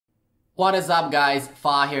What is up, guys?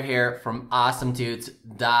 Fahir here from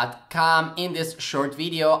AwesomeTuts.com. In this short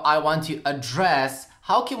video, I want to address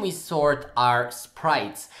how can we sort our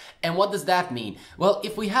sprites. And what does that mean? Well,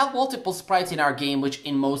 if we have multiple sprites in our game, which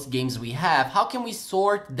in most games we have, how can we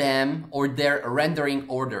sort them or their rendering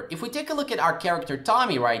order? If we take a look at our character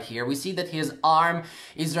Tommy right here, we see that his arm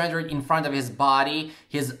is rendered in front of his body,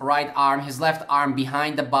 his right arm, his left arm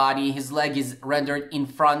behind the body, his leg is rendered in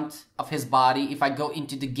front of his body. If I go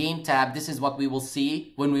into the game tab, this is what we will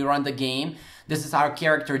see when we run the game. This is our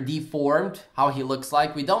character deformed, how he looks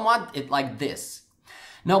like. We don't want it like this.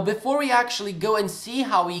 Now, before we actually go and see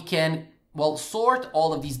how we can, well, sort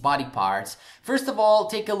all of these body parts, first of all,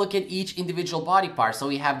 take a look at each individual body part. So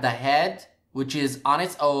we have the head, which is on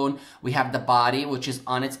its own. We have the body, which is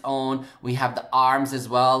on its own. We have the arms as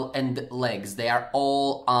well and the legs. They are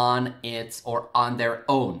all on its or on their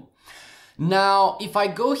own. Now, if I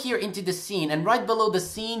go here into the scene and right below the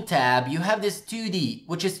scene tab, you have this 2D,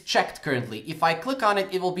 which is checked currently. If I click on it,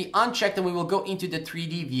 it will be unchecked and we will go into the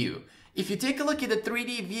 3D view. If you take a look at the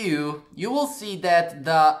 3D view, you will see that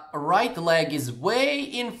the right leg is way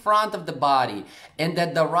in front of the body and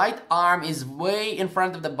that the right arm is way in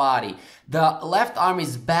front of the body. The left arm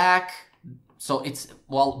is back, so it's,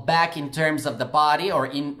 well, back in terms of the body or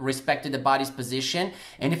in respect to the body's position.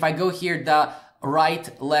 And if I go here, the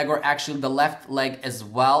right leg or actually the left leg as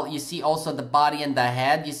well, you see also the body and the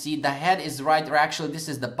head. You see the head is right, or actually this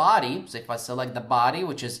is the body. So if I select the body,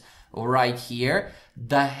 which is right here,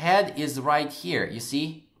 the head is right here. You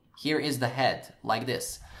see, here is the head, like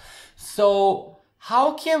this. So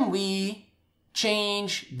how can we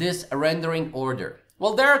change this rendering order?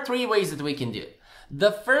 Well, there are three ways that we can do.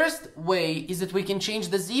 The first way is that we can change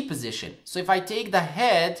the Z position. So if I take the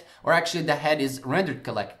head, or actually the head is rendered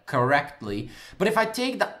correctly, but if I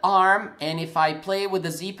take the arm and if I play with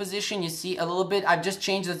the Z position, you see a little bit, I've just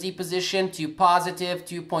changed the Z position to positive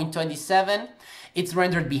 2.27. It's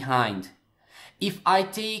rendered behind. If I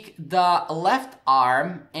take the left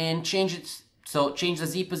arm and change it, so change the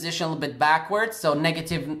Z position a little bit backwards, so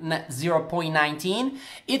negative 0.19,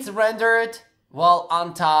 it's rendered, well,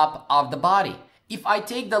 on top of the body. If I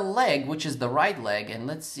take the leg, which is the right leg, and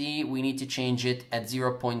let's see, we need to change it at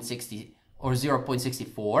 0.60 or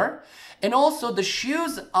 0.64. And also the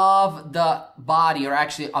shoes of the body, or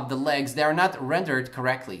actually of the legs, they are not rendered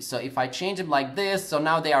correctly. So if I change them like this, so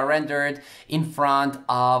now they are rendered in front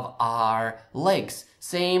of our legs.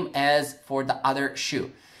 Same as for the other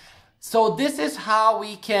shoe. So this is how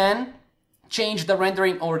we can change the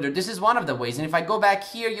rendering order. This is one of the ways. And if I go back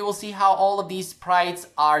here, you will see how all of these sprites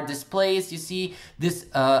are displaced. You see this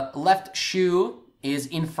left shoe is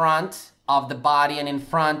in front of the body and in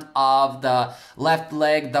front of the left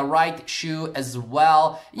leg, the right shoe as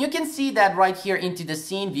well. You can see that right here into the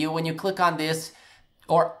scene view when you click on this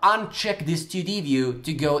or uncheck this 2D view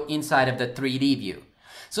to go inside of the 3D view.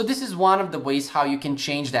 So this is one of the ways how you can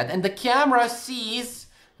change that. And the camera sees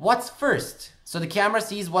what's first. So the camera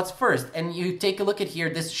sees what's first, and you take a look at here,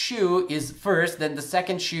 this shoe is first, then the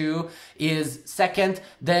second shoe is second,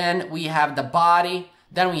 then we have the body,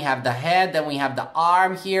 then we have the head, then we have the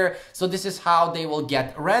arm here. So this is how they will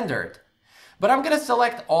get rendered. But I'm gonna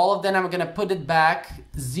select all of them, I'm gonna put it back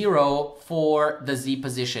 0 for the Z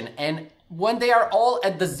position. And when they are all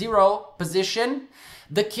at the 0 position,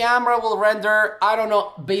 the camera will render, I don't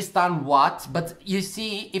know based on what, but you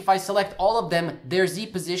see, if I select all of them, their Z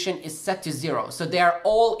position is set to 0. So they are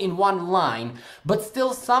all in one line, but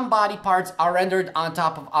still some body parts are rendered on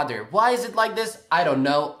top of other. Why is it like this? I don't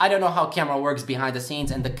know. I don't know how camera works behind the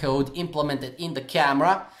scenes and the code implemented in the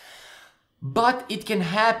camera. But it can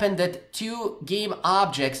happen that two game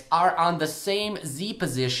objects are on the same Z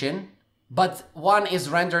position, but one is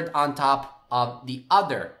rendered on top of the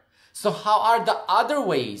other. So how are the other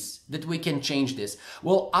ways that we can change this?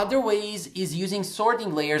 Well, other ways is using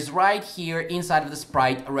sorting layers right here inside of the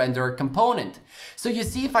sprite render component. So you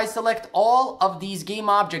see, if I select all of these game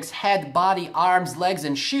objects, head, body, arms, legs,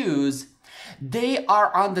 and shoes, they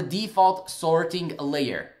are on the default sorting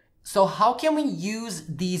layer. So how can we use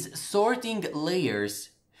these sorting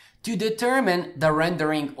layers to determine the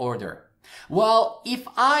rendering order? Well, if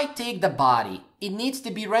I take the body, it needs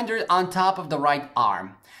to be rendered on top of the right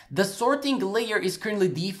arm. The sorting layer is currently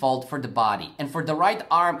default for the body, and for the right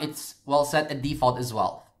arm, it's, well, set at default as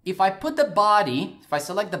well. If I put the body, if I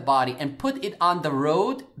select the body and put it on the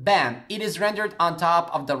road, bam, it is rendered on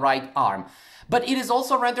top of the right arm. But it is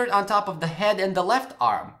also rendered on top of the head and the left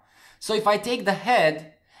arm. So if I take the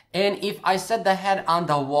head, and if I set the head on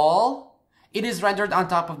the wall, it is rendered on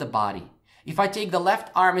top of the body. If I take the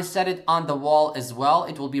left arm and set it on the wall as well,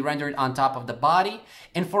 it will be rendered on top of the body.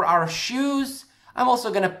 And for our shoes, I'm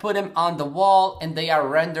also gonna put them on the wall and they are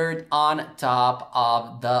rendered on top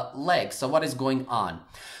of the legs. So what is going on?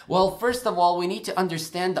 Well, first of all, we need to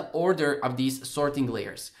understand the order of these sorting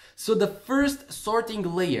layers. So the first sorting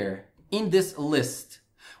layer in this list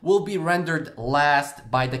will be rendered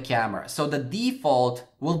last by the camera. So the default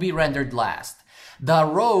will be rendered last. The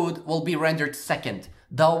road will be rendered second.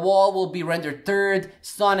 The wall will be rendered third,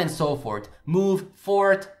 so on and so forth. Move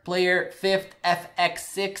fourth, player fifth, FX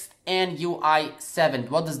sixth, and UI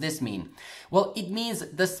seventh. What does this mean? Well, it means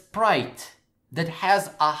the sprite that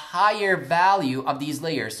has a higher value of these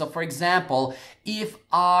layers. So for example, if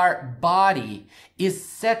our body is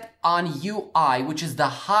set on UI, which is the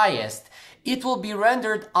highest, it will be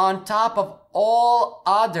rendered on top of all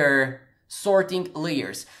other sorting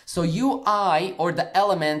layers. So UI, or the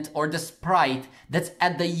element or the sprite that's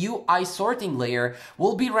at the UI sorting layer,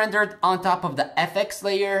 will be rendered on top of the FX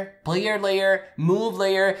layer, player layer, move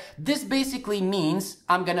layer. This basically means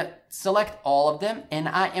I'm gonna select all of them and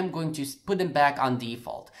I am going to put them back on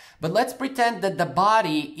default. But let's pretend that the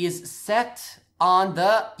body is set on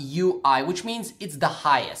the UI, which means it's the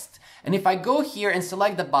highest. And if I go here and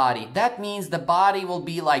select the body, that means the body will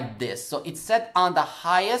be like this. So it's set on the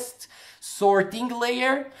highest sorting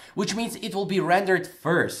layer, which means it will be rendered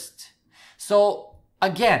first. So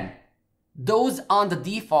again, those on the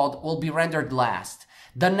default will be rendered last.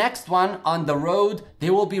 The next one on the road, they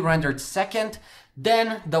will be rendered second,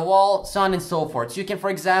 then the wall, so on and so forth. So you can, for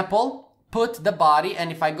example, put the body,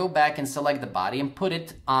 and if I go back and select the body and put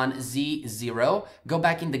it on Z0, go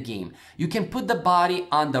back in the game. You can put the body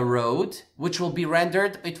on the road, which will be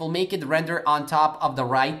rendered, it will make it render on top of the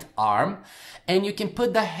right arm. And you can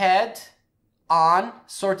put the head on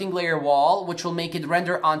sorting layer wall, which will make it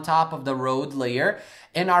render on top of the road layer.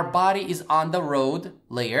 And our body is on the road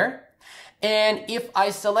layer. And if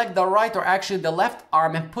I select the right, or actually the left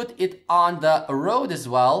arm, and put it on the road as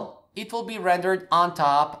well, it will be rendered on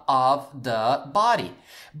top of the body.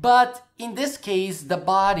 But in this case, the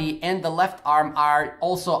body and the left arm are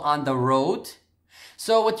also on the road.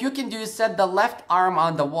 So what you can do is set the left arm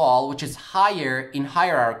on the wall, which is higher in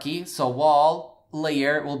hierarchy. So wall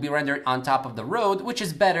layer will be rendered on top of the road, which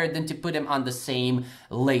is better than to put them on the same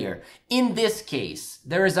layer. In this case,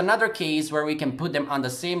 there is another case where we can put them on the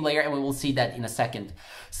same layer, and we will see that in a second.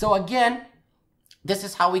 So again, this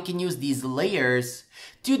is how we can use these layers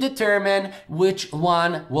to determine which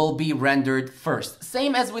one will be rendered first.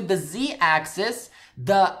 Same as with the Z-axis,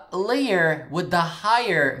 the layer with the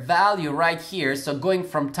higher value right here, so going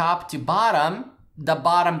from top to bottom, the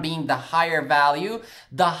bottom being the higher value,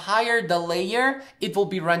 the higher the layer, it will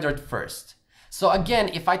be rendered first. So again,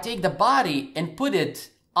 if I take the body and put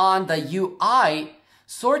it on the UI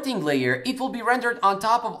sorting layer, it will be rendered on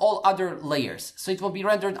top of all other layers. So it will be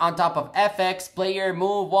rendered on top of FX, player,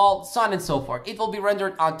 move, wall, so on and so forth. It will be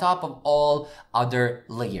rendered on top of all other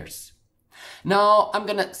layers. Now I'm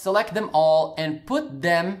gonna select them all and put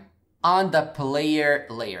them on the player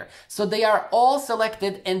layer. So they are all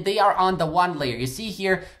selected and they are on the one layer. You see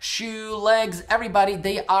here, shoe, legs, everybody,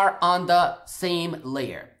 they are on the same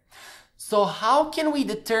layer. So how can we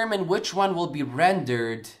determine which one will be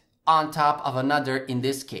rendered on top of another in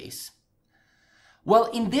this case? Well,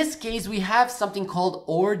 in this case, we have something called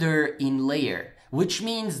order in layer, which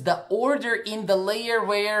means the order in the layer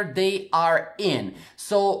where they are in.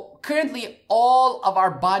 So currently all of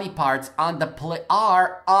our body parts on the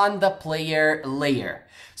are on the player layer.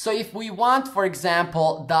 So if we want, for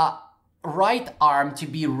example, the right arm to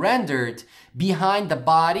be rendered behind the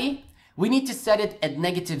body, we need to set it at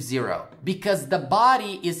 -0 because the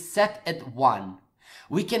body is set at 1.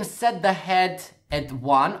 We can set the head at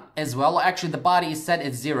 1 as well. Actually, the body is set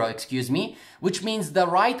at 0, excuse me, which means the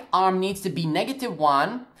right arm needs to be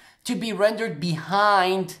 -1 to be rendered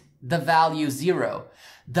behind the value 0.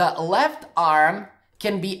 The left arm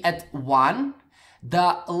can be at 1.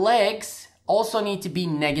 The legs also need to be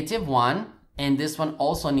 -1, and this one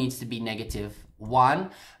also needs to be -1.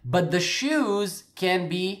 But the shoes can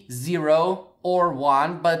be 0 or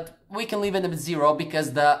 1, but we can leave it at 0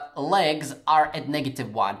 because the legs are at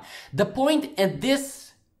 -1. The point in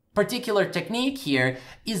this particular technique here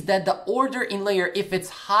is that the order in layer, if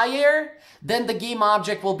it's higher, then the game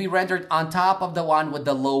object will be rendered on top of the one with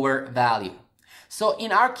the lower value. So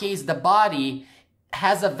in our case, the body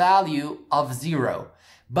has a value of 0,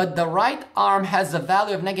 but the right arm has a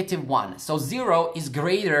value of -1. So 0 is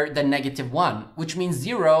greater than -1, which means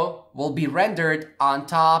 0 will be rendered on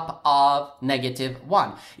top of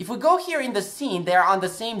 -1. If we go here in the scene, they are on the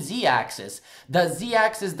same Z-axis. The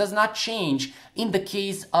Z-axis does not change in the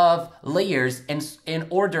case of layers and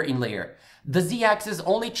order in layer. The z-axis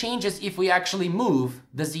only changes if we actually move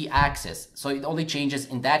the z-axis. So it only changes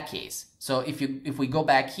in that case. So if we go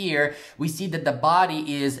back here, we see that the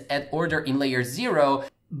body is at order in layer 0,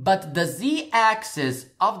 but the z-axis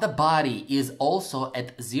of the body is also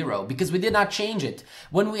at 0 because we did not change it.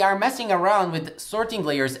 When we are messing around with sorting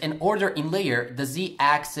layers and order in layer, the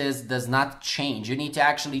z-axis does not change. You need to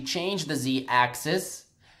actually change the z-axis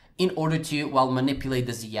in order to, well, manipulate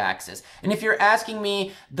the z-axis. And if you're asking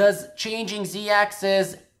me, does changing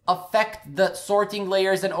z-axis affect the sorting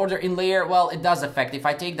layers and order in layer? Well, it does affect. If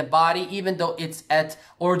I take the body, even though it's at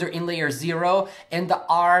order in layer 0 and the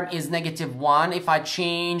arm is -1, if I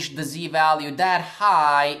change the z value that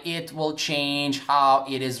high, it will change how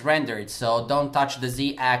it is rendered. So don't touch the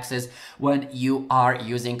z-axis when you are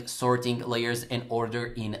using sorting layers and order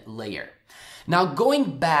in layer. Now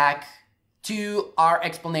going back to our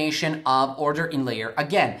explanation of order in layer,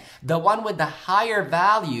 again, the one with the higher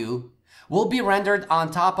value will be rendered on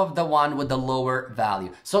top of the one with the lower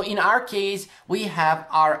value. So in our case, we have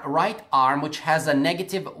our right arm, which has a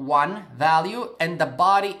 -1 value, and the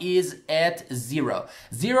body is at 0.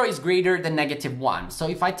 0 is greater than -1. So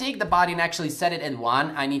if I take the body and actually set it at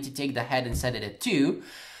 1, I need to take the head and set it at 2.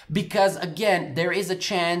 Because again, there is a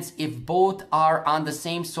chance if both are on the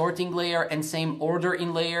same sorting layer and same order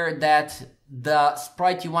in layer that the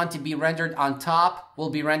sprite you want to be rendered on top will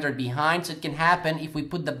be rendered behind. So it can happen if we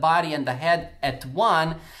put the body and the head at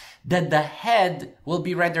 1, that the head will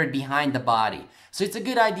be rendered behind the body. So it's a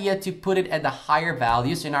good idea to put it at the higher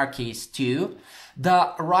values, in our case 2.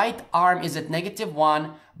 The right arm is at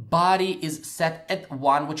 -1, body is set at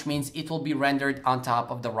 1, which means it will be rendered on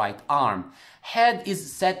top of the right arm. Head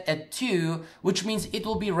is set at 2, which means it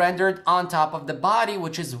will be rendered on top of the body,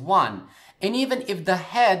 which is 1. And even if the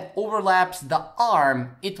head overlaps the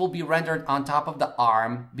arm, it will be rendered on top of the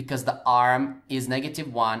arm because the arm is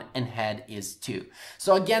 -1 and head is 2.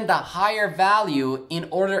 So again, the higher value in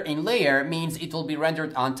order in layer means it will be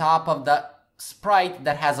rendered on top of the sprite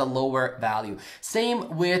that has a lower value.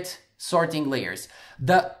 Same with sorting layers.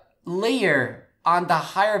 The layer on the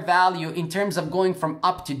higher value in terms of going from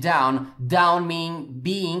up to down, down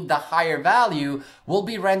being the higher value, will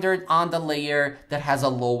be rendered on the layer that has a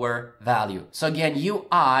lower value. So again,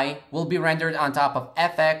 UI will be rendered on top of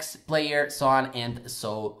FX, player, so on and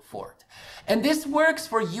so forth. And this works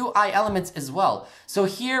for UI elements as well. So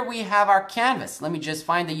here we have our canvas. Let me just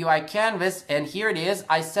find the UI canvas, and here it is.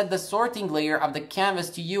 I set the sorting layer of the canvas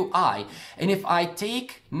to UI. And if I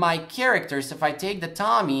take my characters, if I take the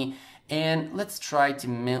Tommy, and let's try to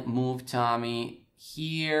move Tommy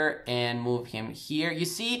here and move him here. You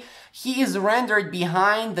see, he is rendered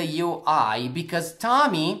behind the UI because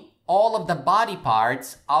Tommy, all of the body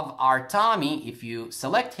parts of our Tommy, if you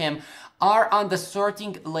select him, are on the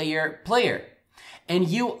sorting layer player. And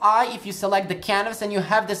UI, if you select the canvas, and you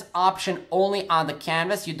have this option only on the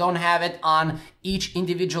canvas, you don't have it on each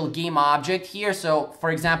individual game object here. So for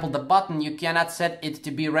example, the button, you cannot set it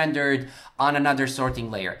to be rendered on another sorting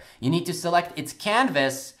layer. You need to select its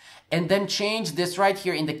canvas and then change this right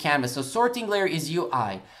here in the canvas. So sorting layer is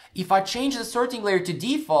UI. If I change the sorting layer to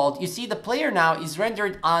default, you see the player now is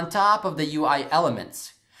rendered on top of the UI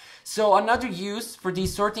elements. So another use for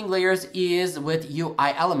these sorting layers is with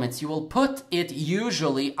UI elements. You will put it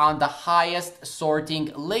usually on the highest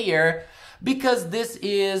sorting layer because this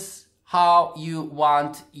is how you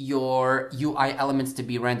want your UI elements to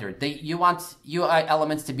be rendered. You want UI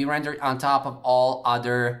elements to be rendered on top of all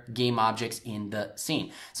other game objects in the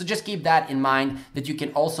scene. So just keep that in mind, that you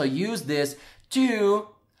can also use this to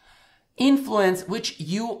influence which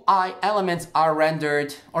UI elements are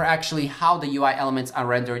rendered, or actually how the UI elements are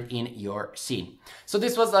rendered in your scene. So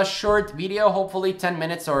this was a short video, hopefully 10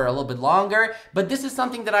 minutes or a little bit longer, but this is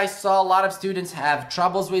something that I saw a lot of students have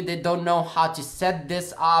troubles with. They don't know how to set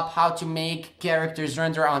this up, how to make characters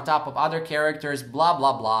render on top of other characters, blah,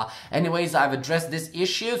 blah, blah. Anyways, I've addressed this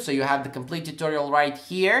issue, so you have the complete tutorial right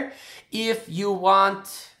here. If you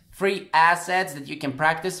want free assets that you can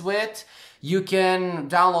practice with, you can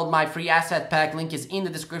download my free asset pack. Link is in the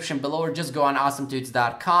description below, or just go on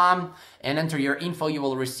awesometuts.com and enter your info. You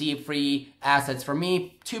will receive free assets from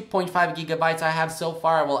me. 2.5 gigabytes I have so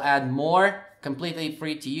far. I will add more. Completely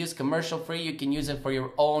free to use, commercial free. You can use it for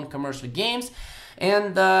your own commercial games.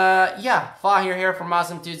 And yeah, Fahir here from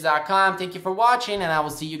awesometuts.com. Thank you for watching, and I will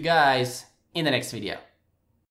see you guys in the next video.